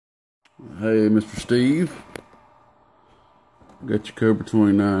Hey, Mr. Steve. Got your Cobra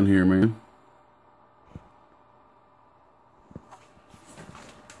 29 here, man.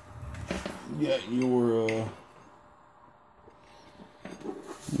 Got your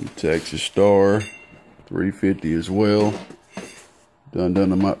Texas Star 350 as well. Done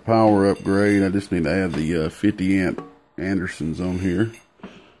the power upgrade. I just need to add the 50 amp Andersons on here,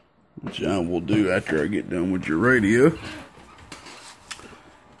 which I will do after I get done with your radio.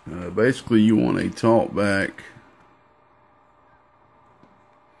 Basically, you want a talkback,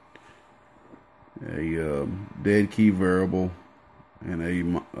 a dead key variable, and a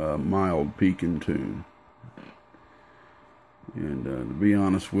mild peak and tune. And to be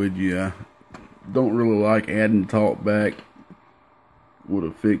honest with you, I don't really like adding talkback with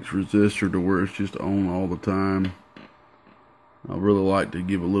a fixed resistor to where it's just on all the time. I really like to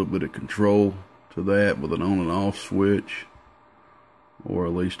give a little bit of control to that with an on and off switch, or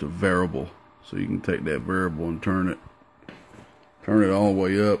at least a variable, so you can take that variable and turn it all the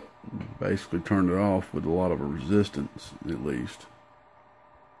way up, basically turn it off with a lot of resistance at least.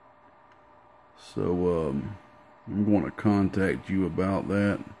 So I'm going to contact you about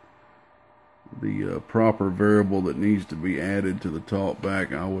that. The proper variable that needs to be added to the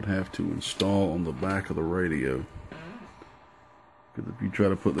talkback, I would have to install on the back of the radio. Because if you try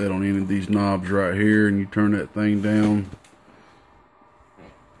to put that on any of these knobs right here and you turn that thing down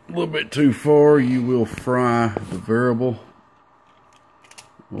a little bit too far, you will fry the variable,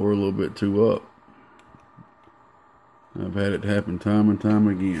 or a little bit too up. I've had it happen time and time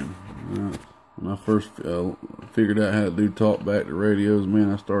again. When I first figured out how to do talkback to radios,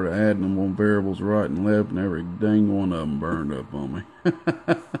 man, I started adding them on variables right and left, and every dang one of them burned up on me.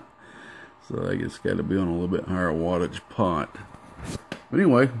 So I guess got to be on a little bit higher wattage pot. But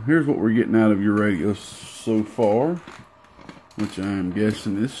anyway, here's what we're getting out of your radio so far, which I am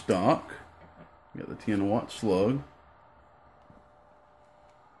guessing is stock. Got the 10-watt slug.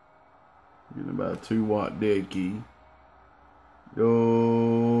 Getting about a 2-watt dead key.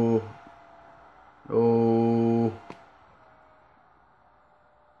 Oh.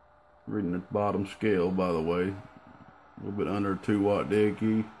 Reading the bottom scale, by the way. A little bit under a 2-watt dead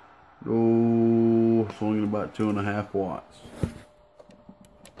key. Oh, swinging about 2.5 watts.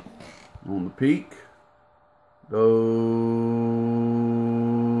 On the peak. Oh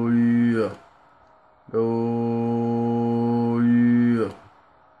yeah. Oh yeah.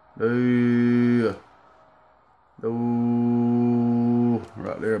 Yeah. Oh,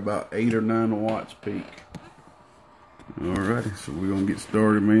 right there, about 8 or 9 watts peak. Alrighty, so we're gonna get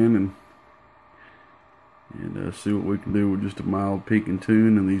started, man, and see what we can do with just a mild peak and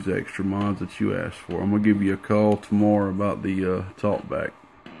tune and these extra mods that you asked for. I'm gonna give you a call tomorrow about the talkback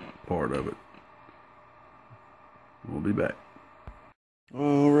part of it. We'll be back.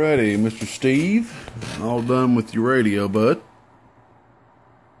 Alrighty, Mr. Steve, all done with your radio, bud.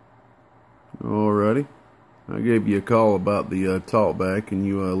 Alrighty, I gave you a call about the talkback, and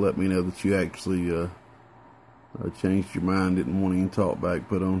you let me know that you actually changed your mind, didn't want any talkback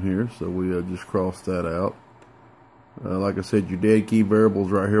put on here, so we just crossed that out. Like I said, your dead key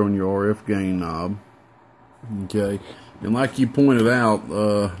variable's right here on your RF gain knob. Okay, and like you pointed out,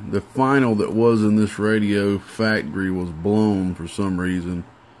 the final that was in this radio factory was blown for some reason,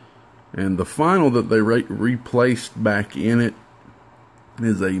 and the final that they replaced back in it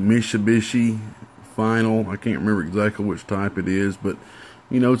is a Mitsubishi final. I can't remember exactly which type it is, but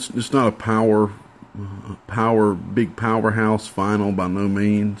you know, it's not a big powerhouse final by no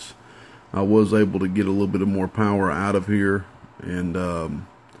means. I was able to get a little bit of more power out of here, and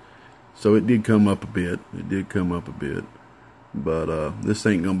so it did come up a bit. But this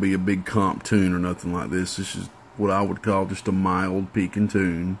ain't gonna be a big comp tune or nothing like this. This is what I would call just a mild peak and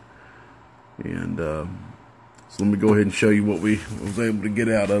tune. And so let me go ahead and show you what we was able to get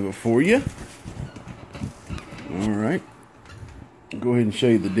out of it for you. Alright, go ahead and show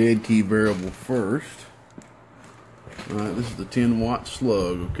you the dead key variable first. Alright, this is the 10-watt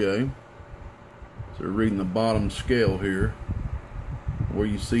slug, okay? So we're reading the bottom scale here. Where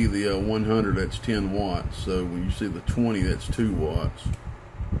you see the 100, that's 10 watts. So when you see the 20, that's 2 watts.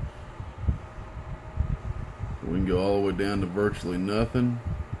 We can go all the way down to virtually nothing.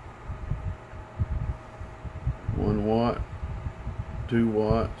 1 watt, 2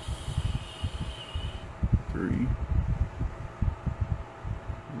 watts, 3,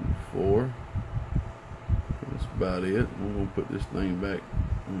 4. That's about it. I'm going to put this thing back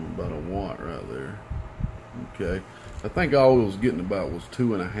about a watt right there. Okay. I think all I was getting about was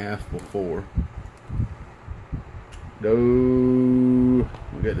 2.5 before. We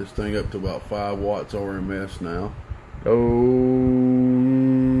got this thing up to about 5 watts RMS now.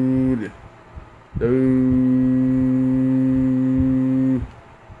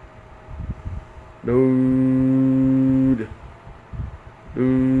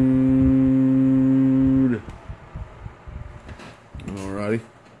 Alrighty.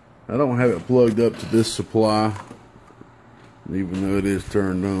 I don't have it plugged up to this supply, even though it is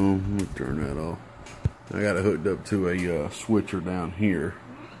turned on. Let me turn that off. I got it hooked up to a switcher down here,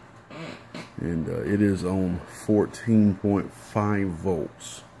 and it is on 14.5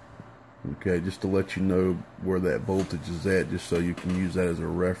 volts. Okay, just to let you know where that voltage is at, just so you can use that as a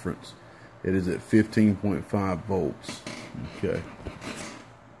reference. It is at 15.5 volts. Okay.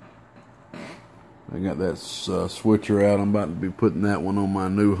 I got that switcher out. I'm about to be putting that one on my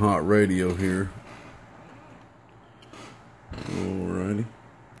new hot radio here. Alrighty.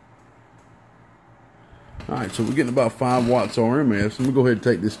 Alright, so we're getting about 5 watts RMS. Let me go ahead and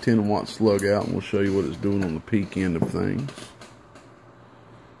take this 10 watt slug out and we'll show you what it's doing on the peak end of things.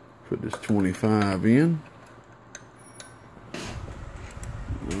 Put this 25 in.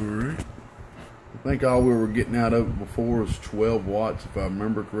 Alright. I think all we were getting out of it before was 12 watts, if I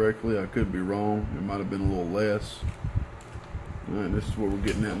remember correctly. I could be wrong. It might have been a little less. Alright, this is what we're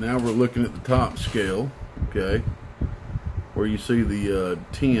getting at. Now we're looking at the top scale, okay, where you see the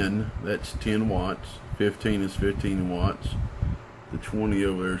 10, that's 10 watts. 15 is 15 watts. The 20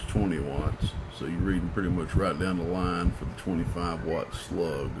 over there is 20 watts. So you're reading pretty much right down the line for the 25 watt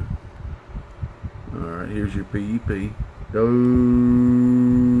slug. Alright, here's your PEP.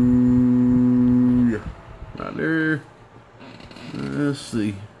 Right there. Let's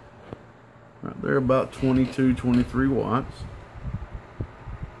see. Right there, about 22, 23 watts.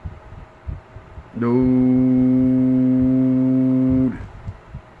 Dude.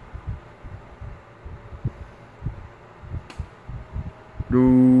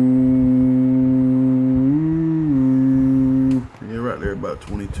 Dude. Yeah, right there, about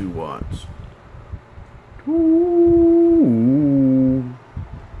 22 watts. Ooh.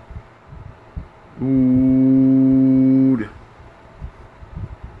 Dude.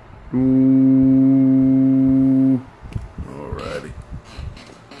 Dude. Alrighty.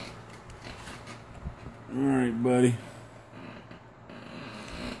 Alright, buddy.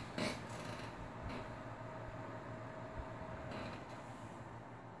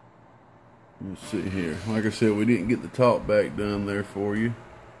 Let's see here. Like I said, we didn't get the top back done there for you.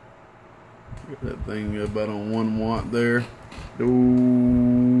 Got that thing about on 1 watt there.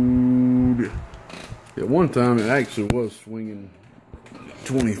 Dude. At one time it actually was swinging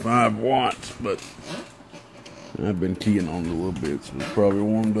 25 watts, but I've been keying on it a little bit, so it's probably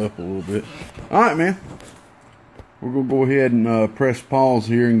warmed up a little bit. Alright, man. We're going to go ahead and press pause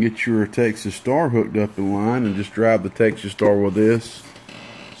here and get your Texas Star hooked up in line and just drive the Texas Star with this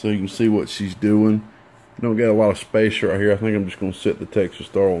so you can see what she's doing. Don't got a lot of space right here. I think I'm just going to set the Texas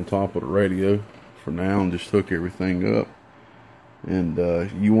Star on top of the radio for now and just hook everything up. And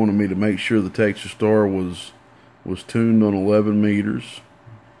you wanted me to make sure the Texas Star was tuned on 11 meters.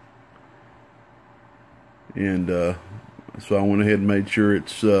 And so I went ahead and made sure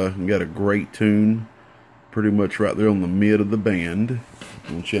it's got a great tune, pretty much right there on the mid of the band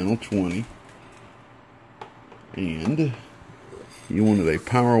on channel 20. And you wanted a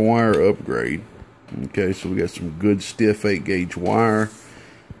power wire upgrade. Okay, so we got some good stiff 8-gauge wire.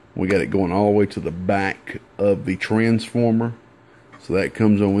 We got it going all the way to the back of the transformer. So that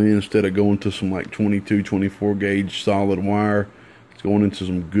comes on in instead of going to some like 22, 24 gauge solid wire. It's going into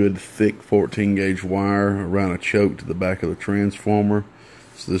some good thick 14 gauge wire around a choke to the back of the transformer.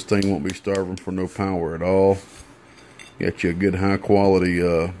 So this thing won't be starving for no power at all. Got you a good high quality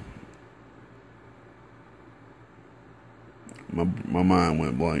my mind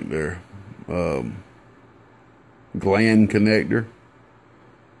went blank there. Gland connector,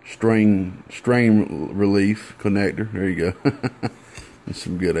 strain relief connector. There you go. And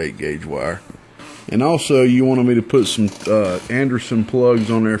some good 8-gauge wire. And also, you wanted me to put some Anderson plugs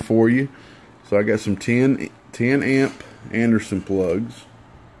on there for you. So I got some 10 amp Anderson plugs.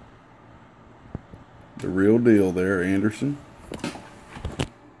 The real deal there, Anderson.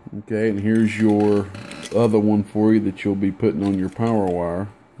 Okay, and here's your other one for you that you'll be putting on your power wire.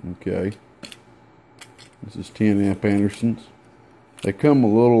 Okay. This is 10 amp Andersons. They come a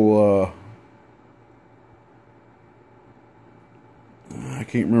little, I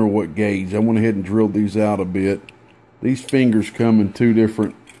can't remember what gauge. I went ahead and drilled these out a bit. These fingers come in two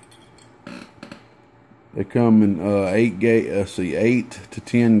different, they come in 8 to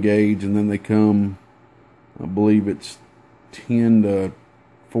 10 gauge, and then they come, I believe it's 10 to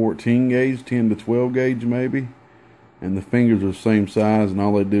 14 gauge, 10 to 12 gauge maybe. And the fingers are the same size, and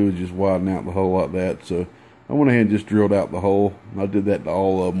all they do is just widen out the hole like that. So I went ahead and just drilled out the hole. I did that to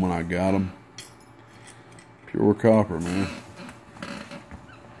all of them when I got them. Pure copper, man.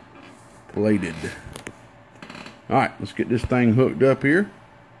 Plated. Alright, let's get this thing hooked up here.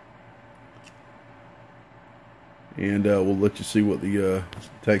 and we'll let you see what the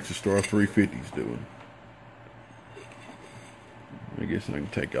Texas Star 350 is doing. I guess I can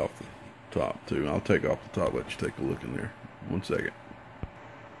take off the top too. I'll take off the top, let you take a look in there. 1 second.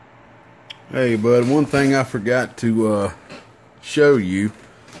 Hey bud, one thing I forgot to show you.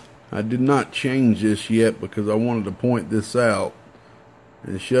 I did not change this yet because I wanted to point this out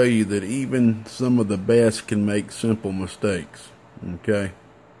and show you that even some of the best can make simple mistakes. Okay,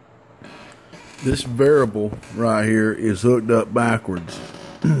 this variable right here is hooked up backwards.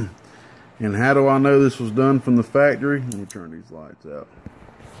 And how do I know this was done from the factory? Let me turn these lights out.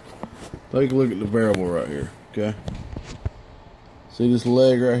 Take a look at the variable right here. Okay, see this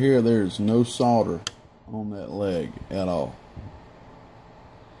leg right here? There's no solder on that leg at all.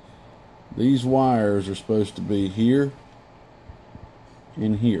 These wires are supposed to be here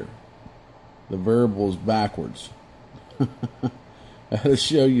and here. The variable is backwards. That'll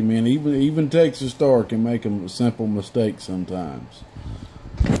show you, man. Even Texas Star can make a simple mistake sometimes.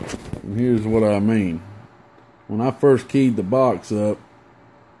 And here's what I mean. When I first keyed the box up,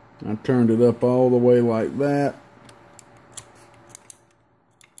 I turned it up all the way like that.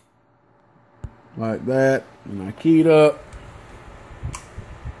 Like that. And I keyed up.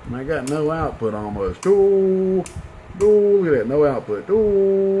 And I got no output almost. Look at that, no output.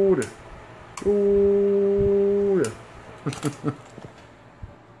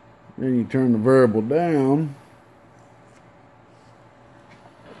 Then you turn the variable down.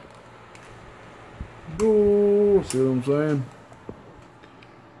 See what I'm saying?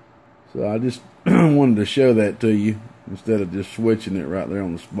 So I just wanted to show that to you instead of just switching it right there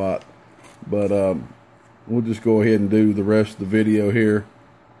on the spot. But we'll just go ahead and do the rest of the video here.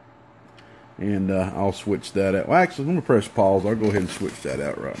 And I'll switch that out. Well, actually, I'm going to press pause. I'll go ahead and switch that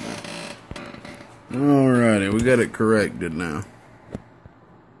out right now. Alrighty, we got it corrected now.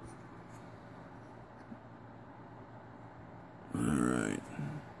 Alright.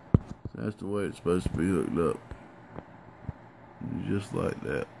 That's the way it's supposed to be hooked up. Just like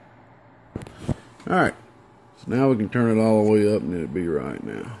that. Alright. So now we can turn it all the way up and it'll be right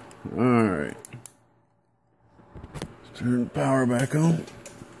now. Alright. Let's turn the power back on.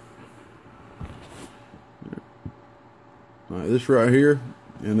 Alright, this right here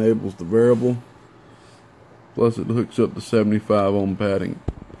enables the variable. Plus it hooks up the 75 ohm padding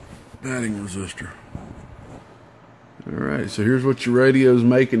resistor. Alright, so here's what your radio is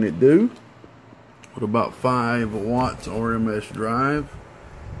making it do. With about 5 watts RMS drive,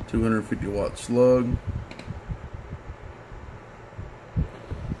 250 watt slug.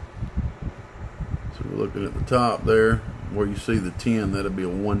 So we're looking at the top there where you see the 10, that'll be a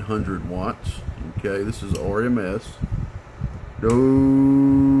 100 watts. Okay, this is RMS.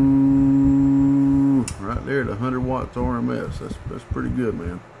 Right there at 100 watts RMS. That's pretty good,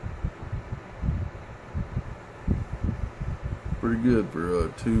 man. Pretty good for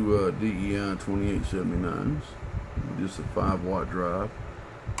two DEI 2879s. Just a 5 watt drive.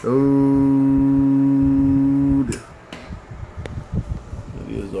 That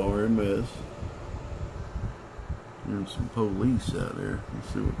is RMS. There's some police out there.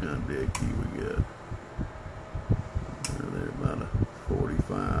 Let's see what kind of dead key we got. They're about a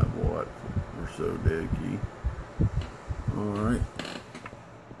 45 watt or so dead key. Alright.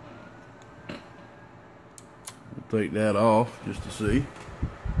 We'll take that off just to see.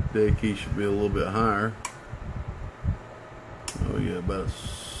 Dead key should be a little bit higher. Oh yeah, about a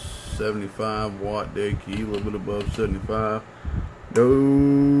 75 watt dead key, a little bit above 75.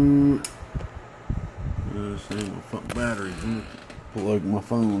 Let's see my batteries. Let me plug my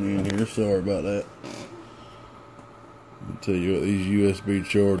phone in here. Sorry about that. I'll tell you what, these USB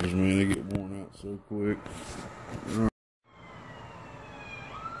chargers, man, they get worn out so quick. All right.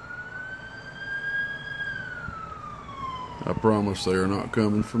 I promise they are not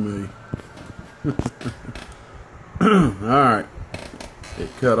coming for me. Alright. It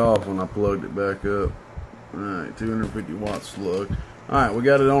cut off when I plugged it back up. Alright, 250 watt slug. Alright, we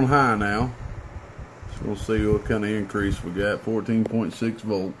got it on high now. So we'll see what kind of increase we got. 14.6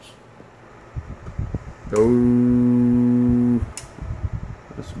 volts.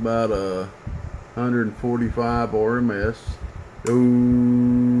 That's about 145 RMS.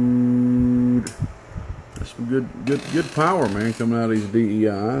 That's some good power, man, coming out of these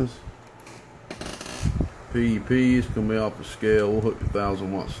DEIs. PEP is gonna be off the scale. We'll hook the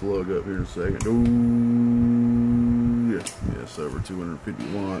 1000 watt slug up here in a second. Yes, over 250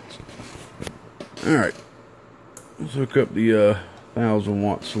 watts. All right, let's hook up the 1000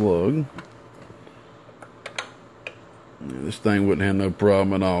 watt slug. Yeah, this thing wouldn't have no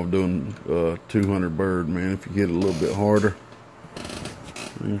problem at all doing 200 bird, man, if you get it a little bit harder.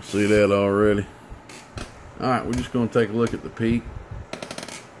 You can see that already. Alright, we're just going to take a look at the peak.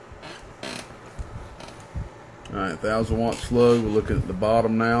 Alright, 1000 watt slug. We're looking at the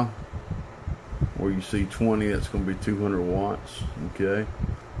bottom now. Where you see 20, that's going to be 200 watts. Okay.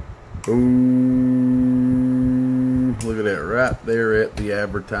 Ooh, look at that, right there at the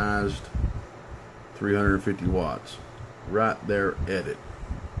advertised 350 watts. Right there at it.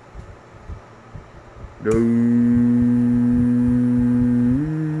 Ooh,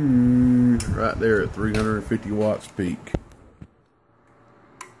 right there at 350 watts peak.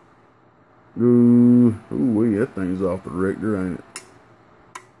 Ooh, that thing's off the Richter, ain't it?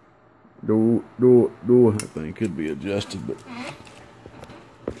 That thing could be adjusted, but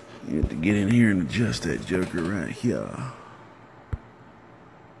you have to get in here and adjust that joker right here.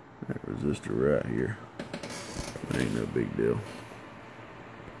 That resistor right here. That ain't no big deal.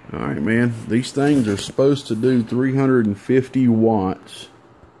 Alright, man. These things are supposed to do 350 watts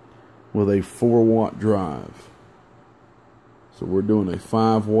with a 4 watt drive. So we're doing a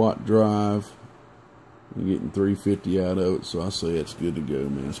 5 watt drive and getting 350 out of it. So I say it's good to go,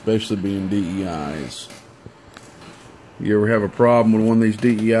 man. Especially being DEIs. You ever have a problem with one of these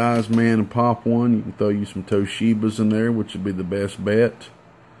DEIs, man, and pop one, you can throw you some Toshibas in there, which would be the best bet.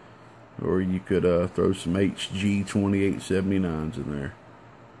 Or you could throw some HG 2879s in there.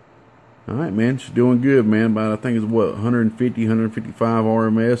 Alright, man, she's doing good, man. About, I think it's what, 150, 155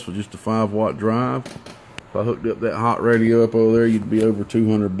 RMS with just a 5 watt drive. If I hooked up that hot radio up over there, you'd be over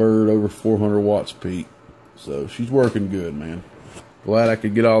 200 bird, over 400 watts peak. So she's working good, man. Glad I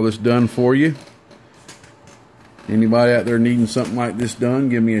could get all this done for you. Anybody out there needing something like this done,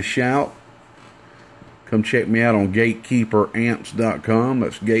 give me a shout. Come check me out on GatekeeperAmps.com.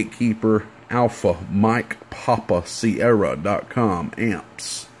 That's Gatekeeper Alpha Mike Papa Sierra.com.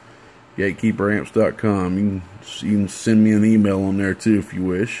 Amps. GatekeeperAmps.com. You can send me an email on there too if you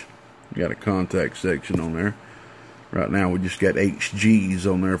wish. You got a contact section on there. Right now we just got HGs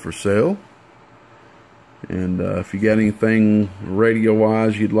on there for sale. And if you got anything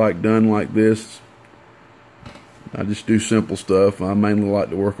radio-wise you'd like done like this, I just do simple stuff. I mainly like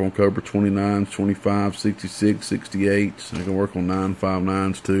to work on Cobra 29s, 25s, 66, 68s. I can work on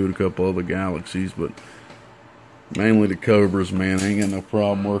 959s too, and a couple other Galaxies, but mainly the Cobras, man. I ain't got no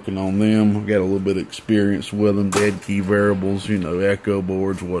problem working on them. I've got a little bit of experience with them. Dead key variables, you know, echo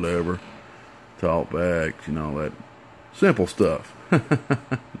boards, whatever. Talkbacks, you know, that simple stuff.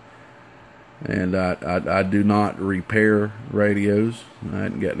 And I do not repair radios. I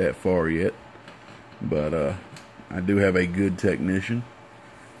hadn't got that far yet. But I do have a good technician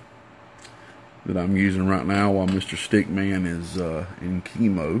that I'm using right now while Mr. Stickman is in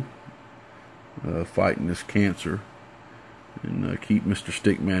chemo, fighting this cancer. And keep Mr.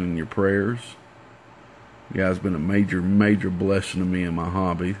 Stickman in your prayers. The guy's been a major blessing to me in my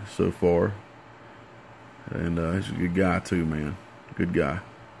hobby so far. And he's a good guy too, man. Good guy.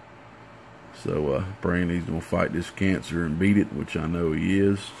 So praying he's going to fight this cancer and beat it, which I know he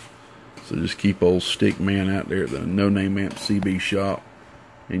is. So just keep old Stickman out there at the No Name Amp CB shop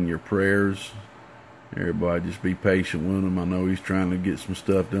in your prayers. Everybody just be patient with him. I know he's trying to get some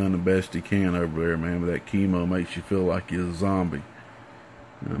stuff done the best he can over there, man. But that chemo makes you feel like you're a zombie.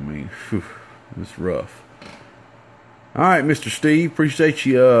 I mean, whew, it's rough. Alright, Mr. Steve. Appreciate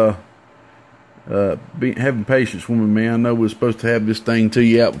you having patience with me, man. I know we're supposed to have this thing to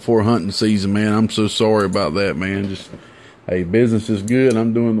you out before hunting season, man. I'm so sorry about that, man. Just, hey, business is good.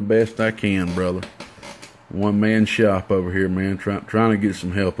 I'm doing the best I can, brother. One-man shop over here, man. Trying to get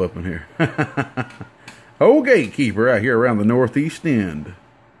some help up in here. Old Gatekeeper out here around the northeast end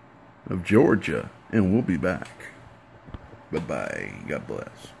of Georgia. And we'll be back. Bye-bye. God bless.